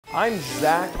I'm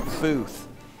Zack Boothe,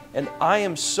 and I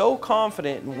am so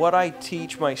confident in what I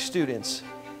teach my students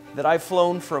that I've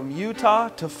flown from Utah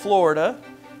to Florida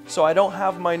so I don't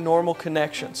have my normal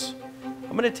connections.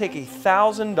 I'm going to take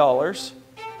 $1,000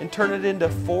 and turn it into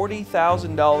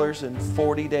 $40,000 in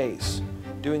 40 days,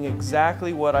 doing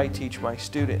exactly what I teach my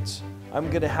students. I'm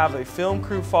going to have a film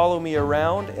crew follow me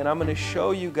around, and I'm going to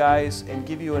show you guys and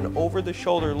give you an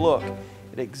over-the-shoulder look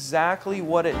at exactly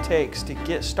what it takes to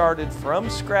get started from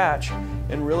scratch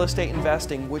in real estate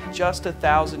investing with just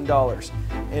 $1,000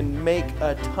 and make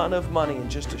a ton of money in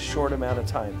just a short amount of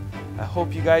time. I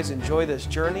hope you guys enjoy this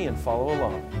journey and follow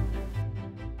along.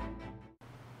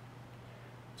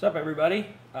 What's up, everybody?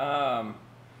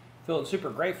 Feeling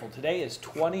super grateful. Today is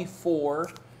 24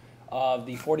 of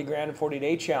the 40 grand in 40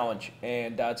 day challenge,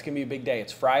 and it's gonna be a big day.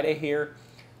 It's Friday here.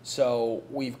 So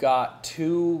we've got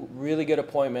two really good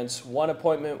appointments. One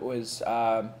appointment was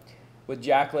with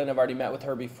Jacqueline. I've already met with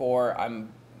her before.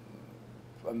 I'm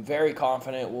very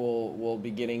confident we'll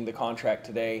be getting the contract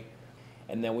today.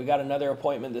 And then we got another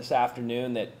appointment this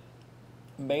afternoon that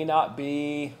may not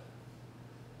be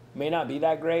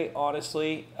that great,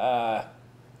 honestly.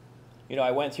 You know, I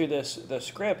went through the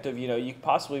script of, you know, you could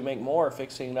possibly make more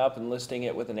fixing it up and listing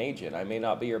it with an agent. I may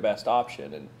not be your best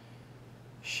option. And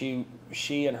she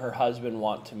and her husband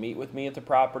want to meet with me at the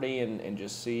property and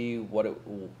just see what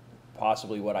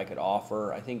I could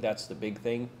offer. I think that's the big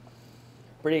thing.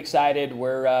 Pretty excited.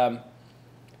 We're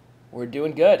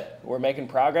doing good. We're making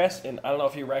progress. And I don't know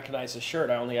if you recognize the shirt.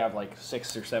 I only have like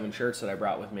 6 or 7 shirts that I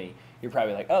brought with me. You're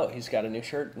probably like, oh, he's got a new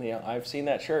shirt. You know, I've seen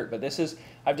that shirt. But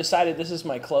I've decided this is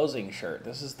my closing shirt.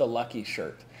 This is the lucky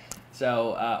shirt.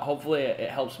 So hopefully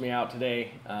it helps me out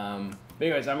today. But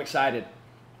anyways, I'm excited.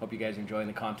 Hope you guys are enjoying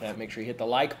the content. Make sure you hit the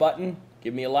like button.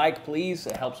 Give me a like, please.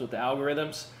 It helps with the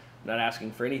algorithms. I'm not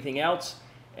asking for anything else.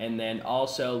 And then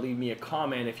also leave me a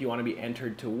comment if you want to be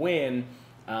entered to win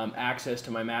access to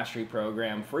my mastery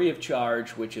program free of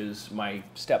charge, which is my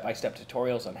step-by-step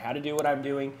tutorials on how to do what I'm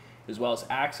doing, as well as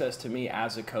access to me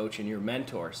as a coach and your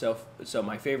mentor. So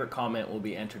my favorite comment will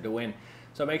be entered to win.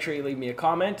 So make sure you leave me a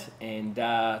comment, and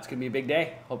it's going to be a big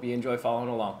day. Hope you enjoy following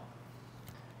along.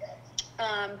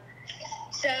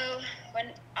 So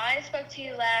when I spoke to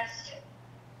you last,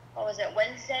 what was it,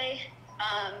 Wednesday,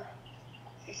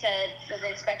 you said, does the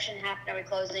inspection happen? Are we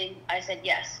closing? I said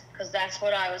yes, because that's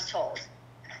what I was told.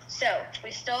 So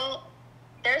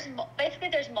there's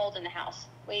mold in the house.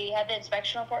 We had the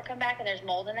inspection report come back and there's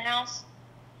mold in the house.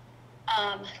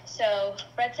 So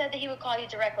Fred said that he would call you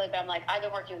directly, but I'm like, I've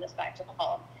been working with this guy, so I'll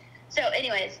call him. So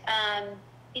anyways,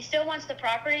 he still wants the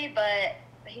property, but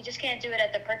he just can't do it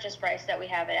at the purchase price that we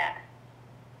have it at.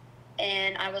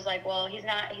 And I was like, well, he's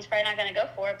probably not going to go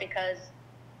for it because,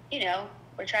 you know,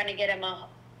 we're trying to get him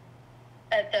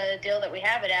at the deal that we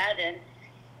have it at. And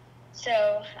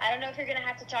so I don't know if you're going to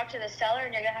have to talk to the seller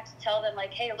and you're going to have to tell them,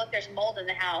 like, hey, look, there's mold in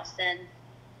the house. And,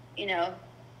 you know,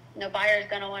 no buyer's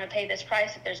going to want to pay this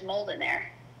price if there's mold in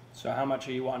there. So how much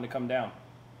are you wanting to come down?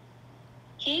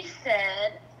 He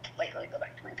said, wait, let me go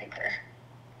back to my paper.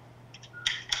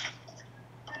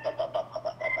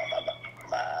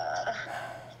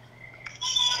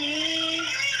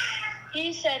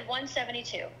 He said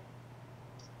 172.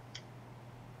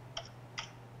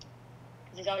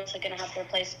 He's obviously going to have to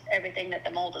replace everything that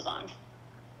the mold is on.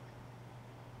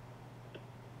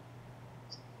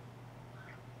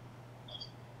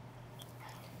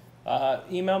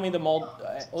 Email me the mold.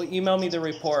 Email me the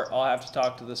report. I'll have to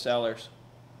talk to the sellers.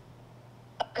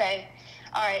 Okay.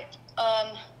 All right.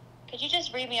 Could you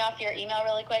just read me off your email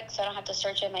really quick so I don't have to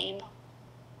search in my email?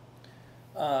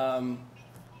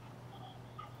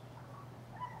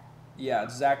 Yeah,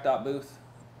 it's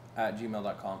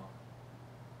zack.boothe@gmail.com.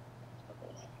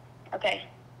 Okay.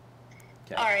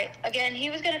 All right. Again, he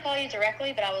was going to call you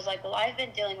directly, but I was like, well, I've been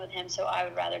dealing with him, so I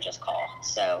would rather just call.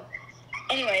 So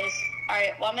anyways, all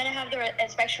right. Well, I'm going to have the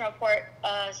inspection report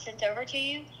sent over to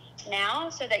you now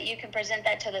so that you can present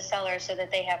that to the seller so that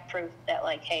they have proof that,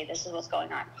 like, hey, this is what's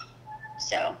going on.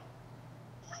 So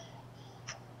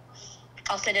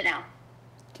I'll send it now.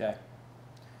 Okay.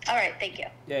 All right, thank you.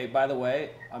 Hey, by the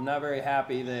way, I'm not very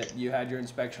happy that you had your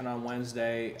inspection on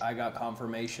Wednesday. I got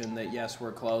confirmation that, yes,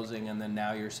 we're closing, and then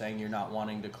now you're saying you're not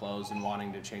wanting to close and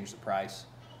wanting to change the price.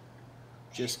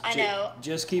 I know.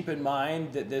 Just keep in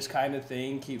mind that this kind of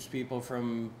thing keeps people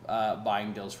from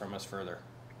buying deals from us further.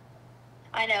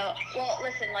 I know. Well,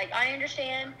 listen, like, I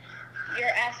understand your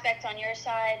aspect on your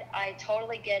side. I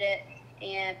totally get it.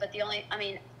 But the only, I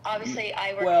mean, obviously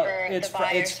I work for the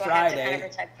buyer, so I have to kind of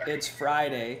protect them. It's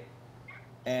Friday,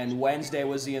 and Wednesday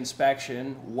was the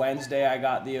inspection. Wednesday I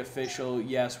got the official,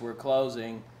 yes, we're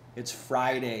closing. It's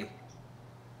Friday.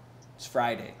 It's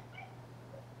Friday.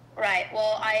 Right.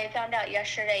 Well, I found out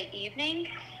yesterday evening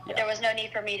that there was no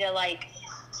need for me to like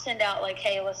send out like,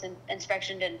 hey, listen,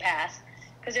 inspection didn't pass,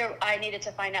 because I needed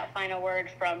to find out final word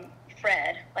from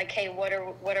Fred, like, hey, what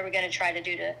are we going to try to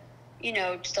do to, you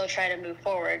know, still try to move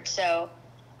forward. So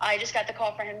I just got the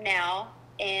call from him now,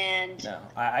 and no,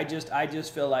 I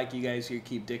just feel like you guys here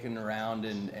keep dicking around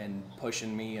and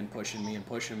pushing me and pushing me and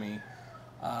pushing me.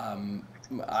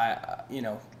 You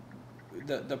know,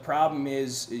 the problem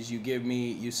is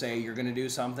you say you're going to do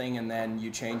something and then you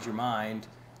change your mind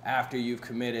after you've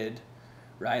committed,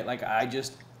 right? Like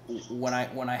when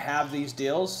I have these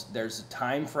deals, there's a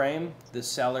time frame. The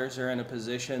sellers are in a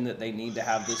position that they need to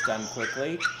have this done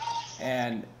quickly,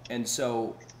 and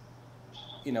so,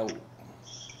 you know,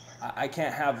 I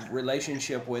can't have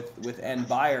relationship with end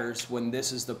buyers when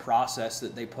this is the process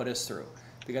that they put us through.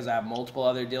 Because I have multiple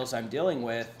other deals I'm dealing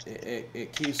with,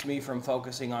 it keeps me from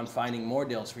focusing on finding more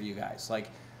deals for you guys. Like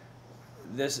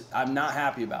this, I'm not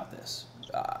happy about this.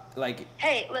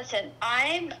 Hey, listen,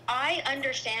 I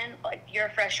understand like your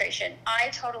frustration. I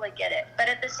totally get it. But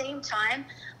at the same time,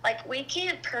 like, we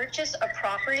can't purchase a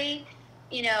property,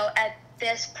 you know, at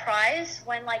this price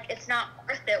when like it's not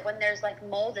worth it, when there's like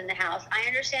mold in the house. I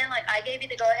understand, like, I gave you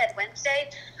the go ahead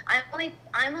Wednesday.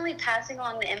 I'm only passing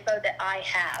along the info that I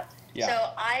have. Yeah. So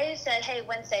I said, hey,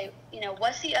 Wednesday, you know,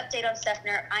 what's the update on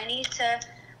Steffner? I need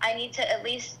to at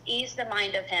least ease the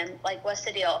mind of him. Like, what's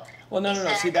the deal? Well, no.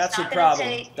 See, that's the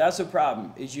problem. That's the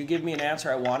problem, is you give me an answer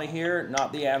I want to hear,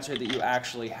 not the answer that you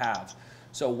actually have.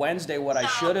 So Wednesday, what I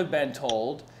should have been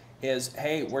told is,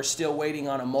 hey, we're still waiting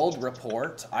on a mold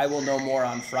report. I will know more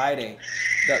on Friday.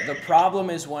 The problem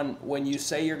is when you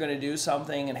say you're going to do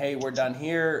something and, hey, we're done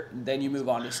here, then you move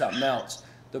on to something else.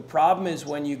 The problem is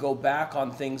when you go back on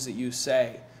things that you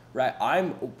say, right?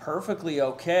 I'm perfectly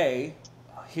okay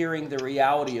hearing the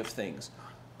reality of things,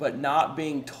 but not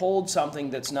being told something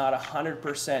that's not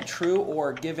 100% true,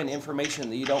 or given information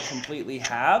that you don't completely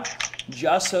have,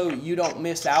 just so you don't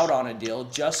miss out on a deal,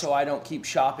 just so I don't keep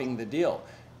shopping the deal.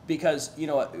 Because, you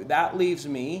know, that leaves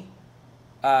me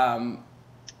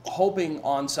hoping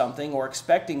on something or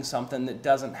expecting something that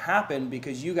doesn't happen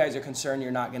because you guys are concerned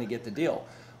you're not going to get the deal.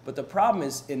 But the problem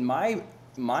is, in my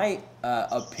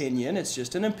opinion, it's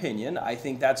just an opinion, I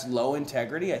think that's low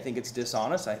integrity. I think it's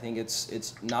dishonest. I think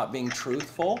it's not being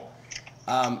truthful.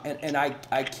 And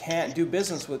I can't do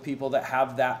business with people that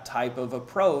have that type of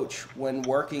approach when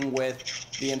working with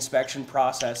the inspection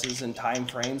processes and time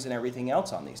frames and everything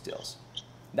else on these deals.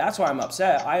 That's why I'm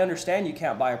upset. I understand you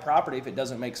can't buy a property if it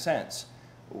doesn't make sense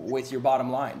with your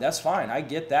bottom line. That's fine. I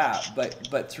get that.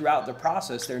 But throughout the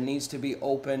process, there needs to be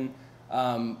open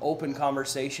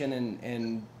conversation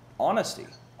and honesty.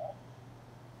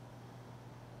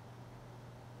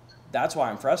 That's why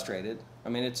I'm frustrated. I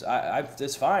mean, it's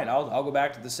fine. I'll go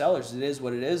back to the sellers. It is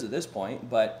what it is at this point.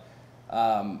 But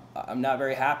I'm not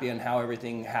very happy on how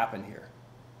everything happened here.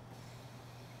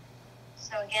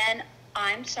 So again,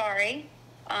 I'm sorry.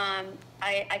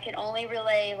 I can only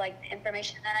relay like the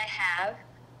information that I have.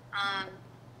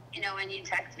 You know, when you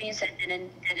text me and said,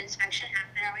 did inspection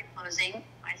happen? Are we closing?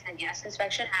 I said, yes,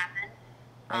 inspection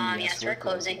happened. Yes, we're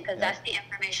closing, because that's the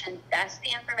information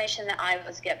that I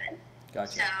was given.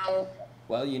 Gotcha. So,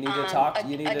 well, you need to talk.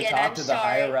 You need to talk to the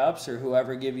higher ups or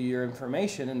whoever give you your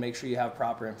information, and make sure you have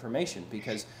proper information,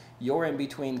 because you're in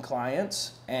between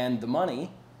clients and the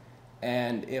money.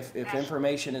 And if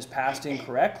information is passed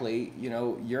incorrectly, you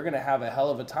know, you're going to have a hell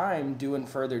of a time doing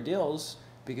further deals,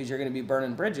 because you're going to be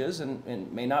burning bridges, and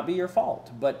it may not be your fault.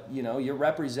 But, you know, you're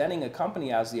representing a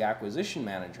company as the acquisition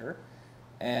manager,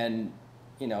 and,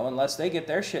 you know, unless they get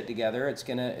their shit together, it's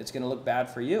gonna look bad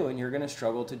for you, and you're going to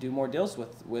struggle to do more deals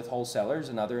with wholesalers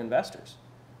and other investors.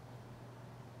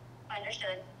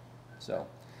 Understood. So,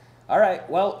 all right,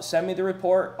 well, send me the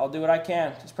report. I'll do what I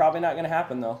can. It's probably not going to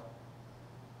happen, though.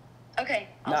 Okay,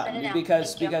 I'll send it out.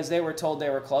 Because they were told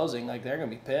they were closing, like, they're going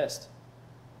to be pissed.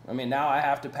 I mean, now I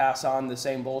have to pass on the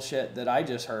same bullshit that I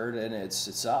just heard, and it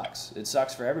sucks. It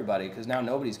sucks for everybody, because now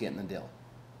nobody's getting the deal.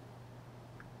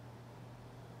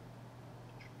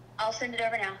 I'll send it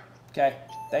over now. Okay,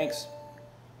 thanks.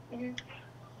 Mm-hmm.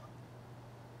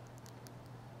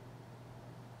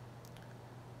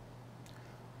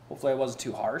 Hopefully I wasn't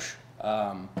too harsh.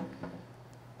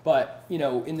 But, you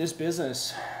know, in this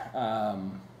business,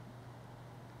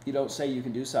 you don't say you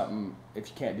can do something if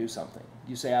you can't do something.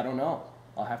 You say, I don't know.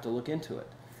 I'll have to look into it.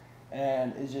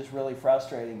 And it's just really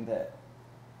frustrating that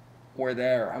we're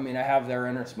there. I mean, I have their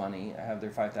earnest money. I have their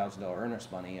 $5,000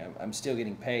 earnest money. I'm still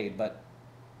getting paid. But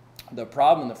the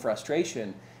problem, the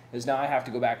frustration, is now I have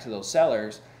to go back to those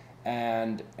sellers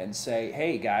and say,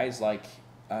 hey, guys, like,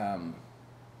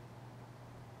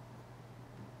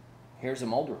 here's a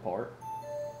mold report.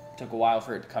 Took a while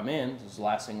for it to come in. This is the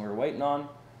last thing we were waiting on.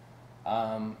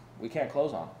 We can't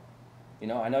close on. You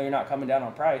know, I know you're not coming down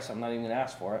on price. I'm not even going to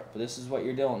ask for it, but this is what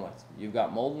you're dealing with. You've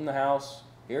got mold in the house.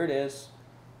 Here it is.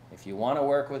 If you want to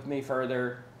work with me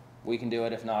further, we can do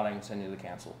it. If not, I can send you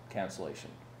the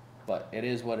cancellation. But it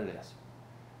is what it is.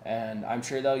 And I'm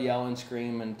sure they'll yell and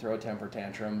scream and throw temper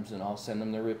tantrums, and I'll send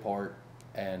them the report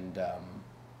and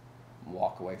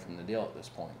walk away from the deal at this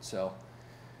point. So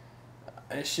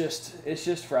it's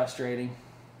just frustrating.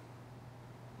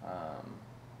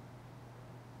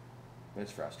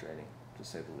 It's frustrating, to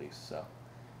say the least. So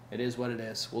it is what it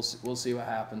is. We'll see what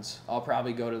happens. I'll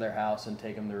probably go to their house and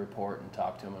take them the report and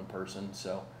talk to them in person.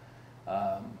 So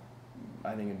I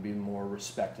think it'd be a more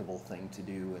respectable thing to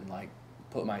do, and like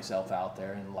put myself out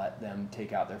there and let them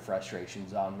take out their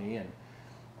frustrations on me, and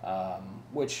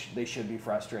which they should be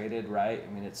frustrated, right? I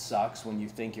mean, it sucks when you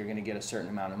think you're going to get a certain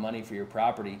amount of money for your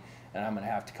property, and I'm going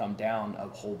to have to come down a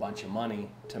whole bunch of money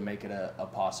to make it a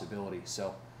possibility.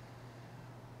 So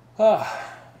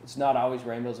it's not always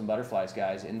rainbows and butterflies,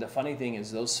 guys. And the funny thing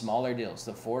is, those smaller deals,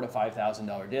 the $4,000 to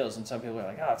 $5,000 deals, and some people are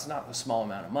like, oh, it's not a small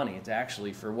amount of money. It's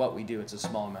actually, for what we do, it's a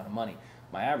small amount of money.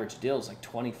 My average deal is like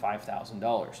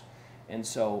 $25,000. And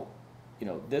so, you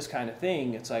know, this kind of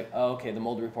thing, it's like, oh, okay, the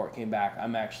mold report came back.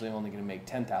 I'm actually only going to make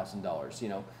 $10,000. You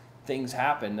know, things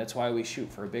happen. That's why we shoot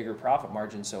for a bigger profit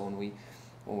margin. So when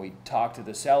we talk to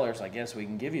the sellers, like, yes, we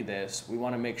can give you this, we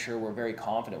want to make sure we're very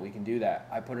confident we can do that.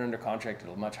 I put it under contract at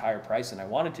a much higher price than I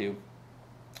wanted to,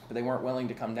 but they weren't willing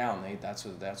to come down. That's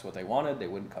what they wanted. They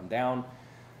wouldn't come down.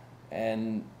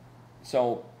 And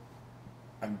so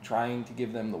I'm trying to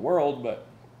give them the world, but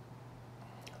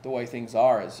the way things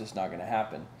are, it's just not going to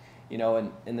happen. You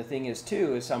know, and the thing is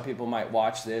too, is some people might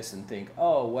watch this and think,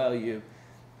 oh, well, you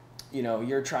know,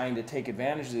 you're trying to take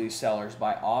advantage of these sellers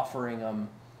by offering them,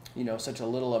 you know, such a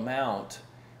little amount.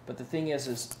 But the thing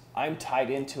is I'm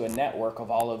tied into a network of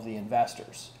all of the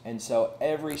investors. And so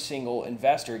every single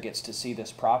investor gets to see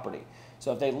this property.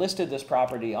 So if they listed this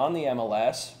property on the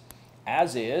MLS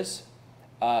as is,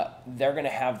 they're going to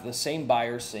have the same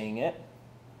buyers seeing it.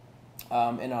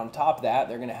 And on top of that,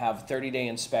 they're going to have 30-day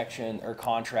inspection or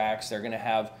contracts. They're going to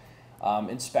have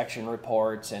inspection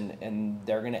reports, and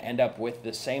they're going to end up with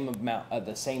the same amount,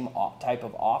 the same type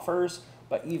of offers,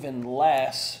 but even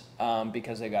less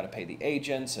because they got to pay the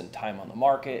agents and time on the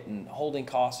market and holding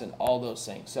costs and all those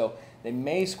things. So they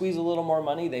may squeeze a little more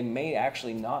money. They may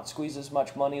actually not squeeze as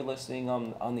much money listing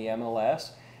on the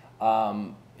MLS.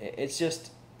 It's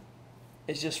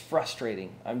just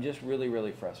frustrating. I'm just really,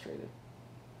 really frustrated.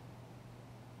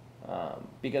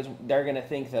 Because they're going to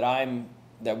think that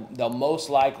they'll most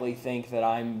likely think that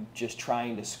I'm just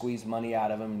trying to squeeze money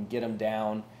out of them and get them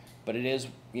down. But it is,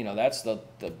 you know, that's the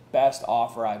best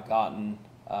offer I've gotten.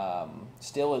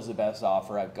 Still is the best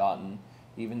offer I've gotten,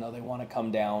 even though they want to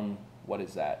come down. What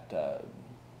is that?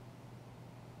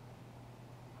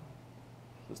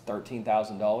 It's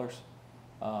 $13,000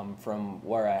 from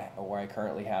where I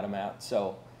currently had them at.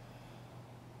 So,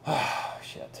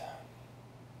 shit.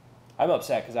 I'm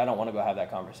upset because I don't want to go have that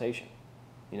conversation.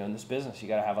 You know, in this business, you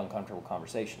got to have uncomfortable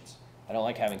conversations. I don't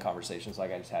like having conversations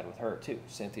like I just had with her, too.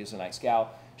 Cynthia's a nice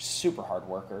gal. She's a super hard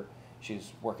worker.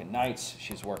 She's working nights.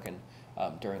 She's working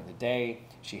during the day.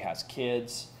 She has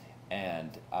kids.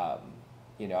 And,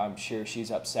 you know, I'm sure she's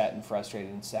upset and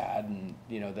frustrated and sad, and,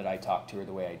 you know, that I talked to her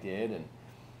the way I did. And,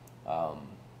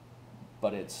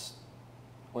 but it's,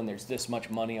 when there's this much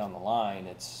money on the line,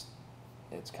 it's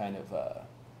kind of,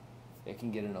 it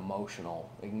can get it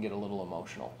can get a little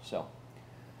emotional. So,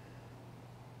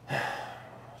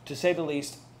 to say the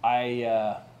least,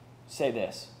 I say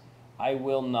this: I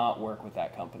will not work with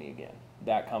that company again.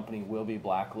 That company will be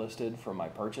blacklisted from my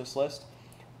purchase list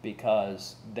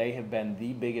because they have been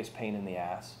the biggest pain in the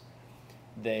ass.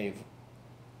 They've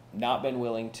not been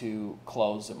willing to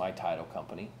close at my title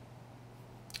company,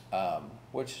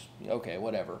 which, okay,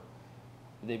 whatever.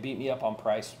 They beat me up on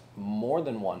price more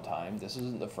than one time. This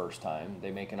isn't the first time.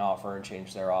 They make an offer and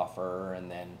change their offer,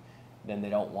 and then they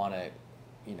don't want to,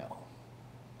 you know,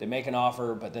 they make an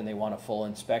offer, but then they want a full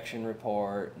inspection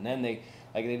report, and then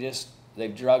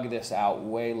they've drug this out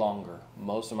way longer.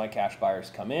 Most of my cash buyers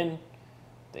come in,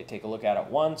 they take a look at it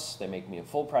once, they make me a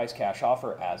full price cash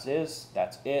offer as is,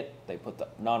 that's it. They put the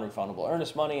non-refundable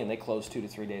earnest money, and they close 2 to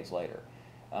 3 days later.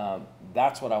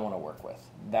 That's what I want to work with.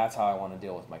 That's how I want to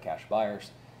deal with my cash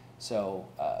buyers. So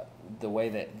the way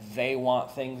that they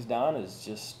want things done is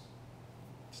just,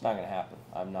 it's not going to happen.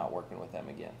 I'm not working with them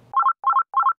again.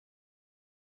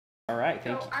 All right,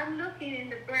 thank you. So I'm looking in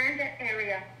the Brandon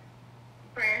area.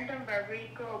 Brandon,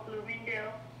 Barrico,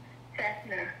 Bloomingdale,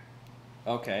 Cessna.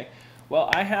 Okay. Well,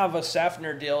 I have a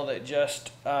Sefner deal that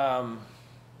just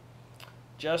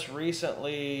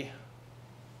recently.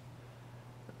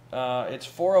 It's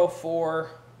 404.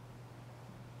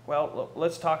 Well,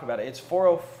 let's talk about it. It's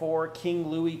 404 King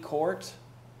Louis Court.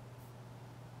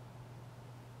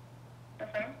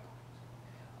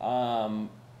 How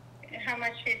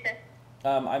much is it?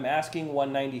 I'm asking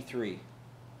 193.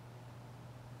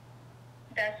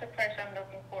 That's the price I'm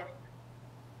looking for.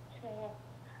 So,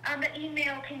 on the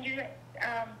email, can you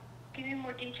give me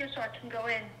more details so I can go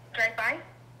and drive by?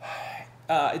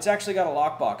 It's actually got a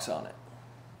lockbox on it.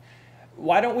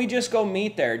 Why don't we just go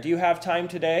meet there? Do you have time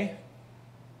today?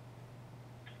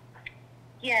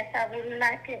 Yes, I would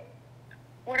like it.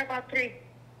 What about 3?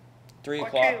 3 or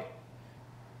o'clock?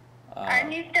 2? I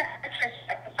need the address.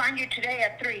 I can find you today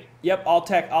at 3. Yep,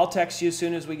 I'll text you as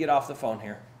soon as we get off the phone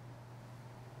here.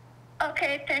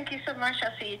 Okay, thank you so much.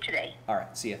 I'll see you today. All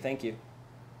right, see ya. Thank you.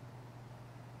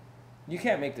 You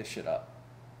can't make this shit up.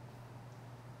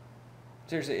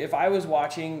 Seriously, if I was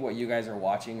watching what you guys are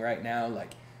watching right now,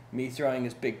 like me throwing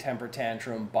this big temper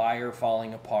tantrum, buyer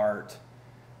falling apart,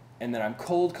 and then I'm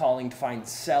cold calling to find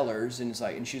sellers, and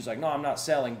she's like, no, I'm not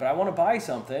selling, but I want to buy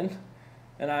something.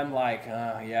 And I'm like,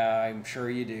 yeah, I'm sure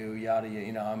you do, yada,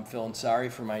 I'm feeling sorry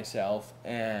for myself.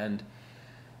 And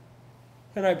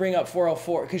I bring up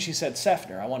 404, because she said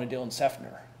Sefner, I want a deal in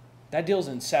Sefner. That deal's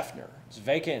in Sefner. It's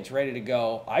vacant, it's ready to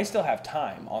go. I still have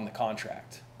time on the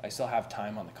contract.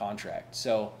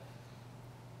 So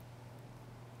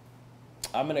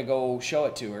I'm going to go show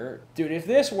it to her. Dude, if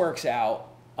this works out,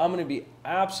 I'm going to be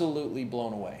absolutely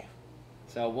blown away.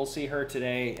 So we'll see her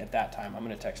today at that time. I'm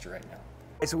going to text her right now.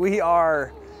 So we're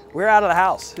out of the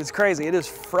house. It's crazy. It is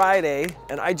Friday,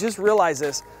 and I just realized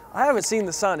this. I haven't seen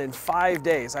the sun in 5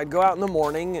 days. I'd go out in the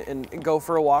morning and go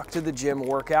for a walk to the gym,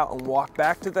 work out, and walk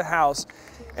back to the house,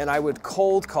 and I would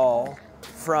cold call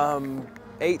from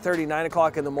 8:30, 9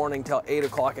 o'clock in the morning till 8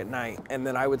 o'clock at night. And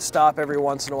then I would stop every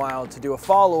once in a while to do a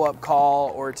follow-up call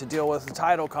or to deal with the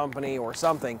title company or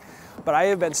something. But I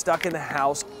have been stuck in the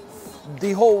house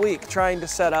the whole week trying to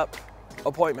set up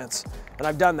appointments. And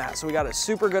I've done that. So we got a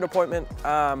super good appointment.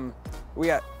 We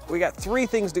got 3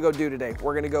 things to go do today.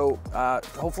 We're gonna go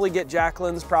hopefully get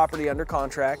Jacqueline's property under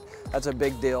contract. That's a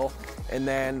big deal. And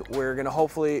then we're gonna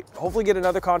hopefully get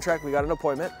another contract. We got an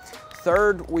appointment.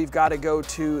 Third, we've got to go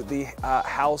to the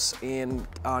house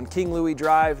on King Louis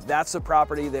Drive. That's the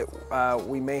property that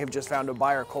we may have just found a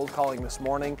buyer cold calling this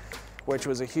morning, which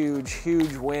was a huge,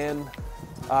 huge win.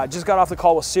 Just got off the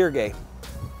call with Sergey.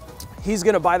 He's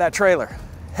gonna buy that trailer.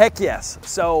 Heck yes.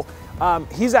 So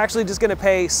he's actually just gonna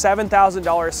pay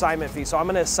 $7,000 assignment fee. So I'm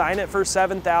gonna assign it for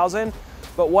 $7,000.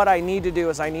 But what I need to do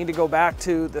is I need to go back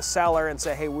to the seller and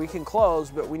say, hey, we can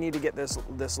close, but we need to get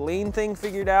this lien thing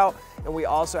figured out, and we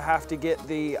also have to get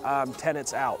the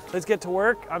tenants out. Let's get to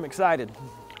work. I'm excited.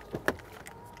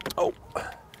 Oh.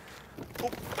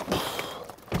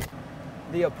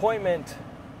 The appointment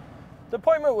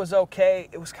was okay.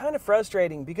 It was kind of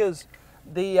frustrating because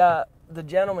the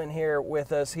gentleman here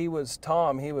with us,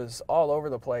 Tom, he was all over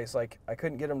the place. Like, I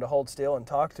couldn't get him to hold still and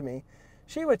talk to me.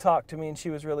 She would talk to me, and she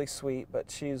was really sweet,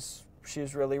 but she's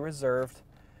really reserved.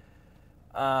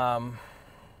 Normally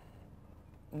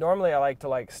I like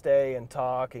to stay and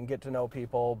talk and get to know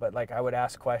people, but I would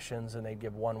ask questions and they'd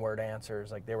give one-word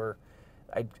answers. I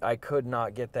could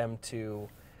not get them to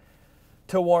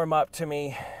warm up to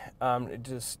me.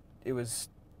 It was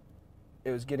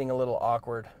getting a little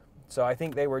awkward. So I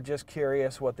think they were just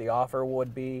curious what the offer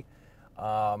would be.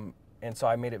 And so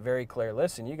I made it very clear,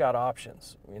 listen, you got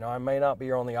options. I may not be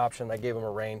your only option. I gave them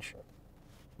a range.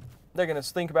 They're going to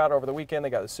think about it over the weekend. They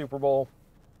got the Super Bowl.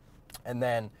 And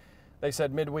then they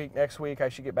said midweek next week I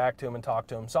should get back to them and talk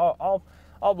to them. So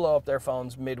I'll blow up their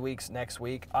phones midweeks next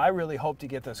week. I really hope to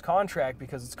get this contract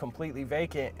because it's completely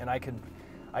vacant, and I could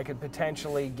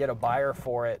potentially get a buyer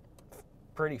for it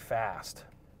pretty fast.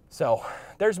 So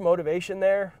there's motivation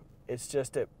there. It's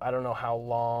just I don't know how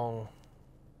long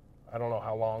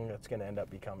it's going to end up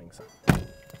becoming.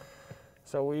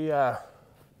 So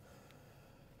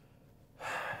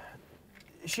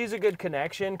she's a good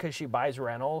connection because she buys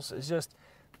rentals. It's just,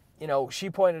 she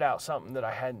pointed out something that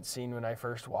I hadn't seen when I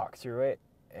first walked through it,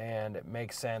 and it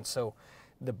makes sense. So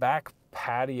the back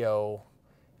patio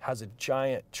has a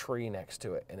giant tree next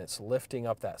to it, and it's lifting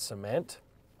up that cement,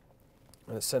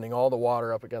 and it's sending all the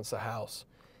water up against the house.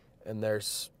 And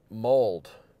there's mold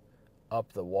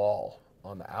up the wall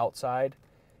on the outside,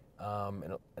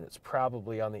 and it's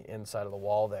probably on the inside of the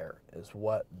wall there is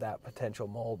what that potential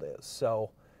mold is.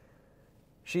 So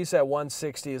she said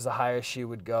 160 is the highest she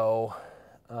would go.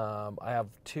 I have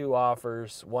 2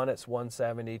 offers, one at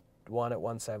 170, one at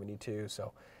 172.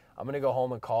 So I'm going to go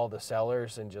home and call the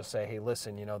sellers and just say, hey,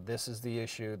 listen, you know, this is the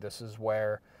issue. This is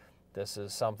where, this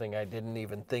is something I didn't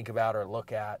even think about or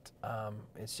look at.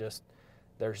 It's just,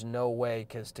 there's no way,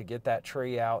 because to get that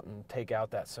tree out and take out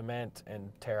that cement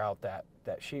and tear out that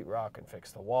sheetrock and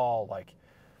fix the wall, like,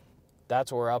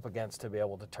 that's what we're up against to be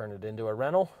able to turn it into a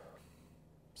rental.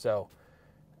 So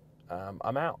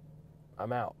I'm out.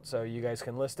 So you guys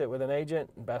can list it with an agent.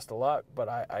 Best of luck, but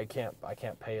I can't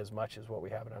pay as much as what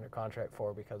we have it under contract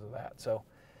for because of that. So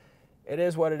it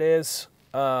is what it is.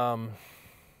 It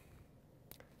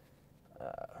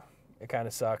kind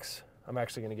of sucks. I'm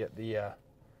actually gonna get the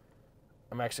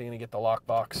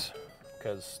lockbox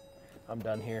because I'm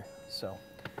done here. So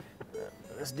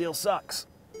this deal sucks.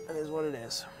 It is what it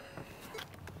is.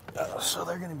 So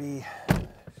they're gonna be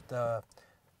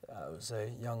it was a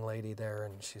young lady there,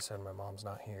 and she said my mom's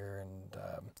not here, and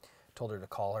told her to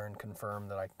call her and confirm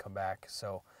that I can come back.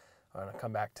 So I'm gonna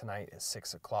come back tonight at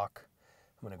 6 o'clock.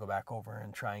 I'm gonna go back over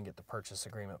and try and get the purchase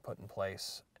agreement put in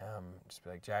place. Just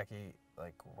be like, Jackie,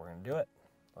 like, we're gonna do it.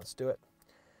 Let's do it.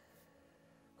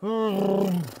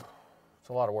 It's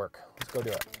a lot of work. Let's go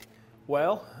do it.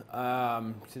 Well,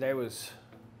 today was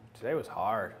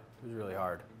hard. It was really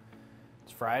hard.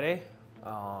 It's Friday.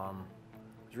 I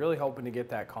was really hoping to get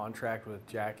that contract with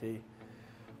Jackie.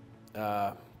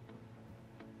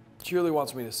 She really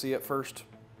wants me to see it first.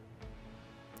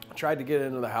 I tried to get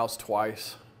into the house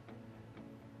twice.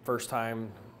 First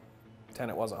time,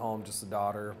 tenant wasn't home, just the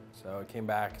daughter. So I came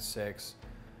back at 6.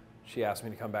 She asked me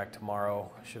to come back tomorrow.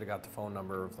 I should have got the phone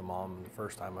number of the mom the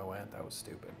first time I went. That was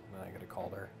stupid. Then I could have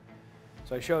called her.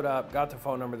 So I showed up, got the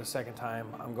phone number the second time.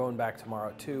 I'm going back tomorrow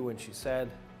at 2 when she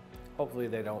said. Hopefully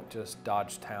they don't just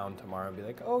dodge town tomorrow and be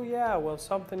like, oh yeah, well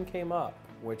something came up,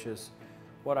 which is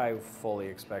what I fully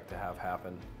expect to have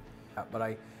happen. But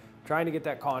I'm trying to get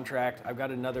that contract. I've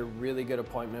got another really good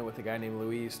appointment with a guy named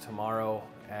Luis tomorrow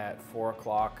at 4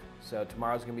 o'clock. So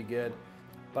tomorrow's gonna be good.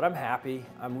 But I'm happy.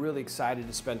 I'm really excited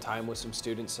to spend time with some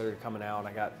students that are coming out.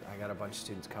 I got a bunch of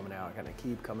students coming out. I got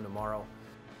Nakib coming tomorrow.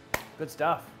 Good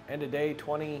stuff. End of day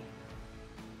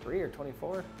 23 or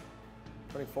 24?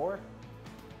 24?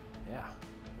 Yeah,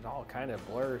 it all kind of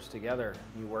blurs together.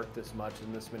 You work this much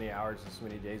in this many hours, this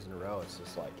many days in a row. It's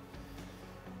just like,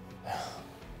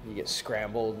 you get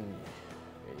scrambled and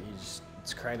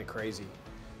it's kind of crazy.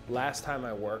 Last time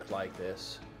I worked like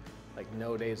this, like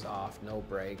no days off, no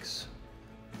breaks.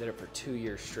 I did it for 2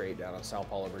 years straight down in Sao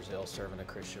Paulo, Brazil, serving a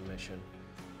Christian mission.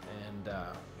 And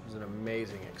it was an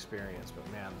amazing experience, but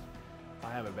man,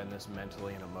 I haven't been this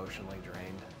mentally and emotionally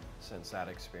drained since that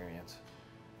experience.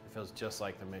 It feels just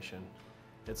like the mission.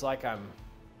 It's like I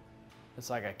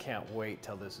can't wait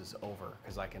till this is over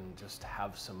because I can just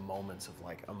have some moments of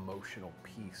like emotional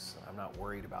peace. I'm not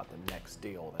worried about the next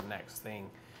deal, the next thing,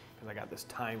 because I got this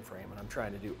time frame and I'm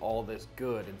trying to do all this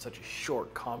good in such a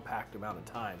short, compact amount of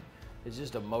time. It's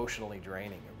just emotionally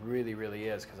draining. It really, really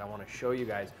is, because I want to show you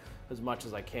guys as much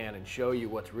as I can and show you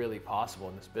what's really possible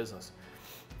in this business.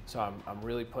 So I'm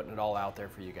really putting it all out there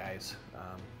for you guys.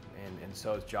 And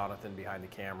so is Jonathan behind the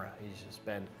camera. He's just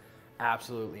been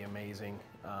absolutely amazing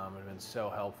and been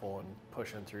so helpful and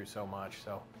pushing through so much.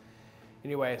 So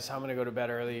anyways, I'm gonna go to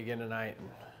bed early again tonight and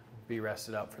be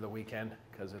rested up for the weekend,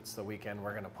 because it's the weekend.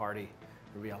 We're gonna party.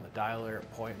 We'll be on the dialer,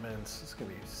 appointments. It's gonna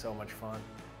be so much fun.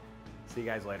 See you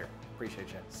guys later. Appreciate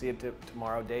you. See you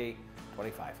tomorrow, day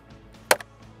 25.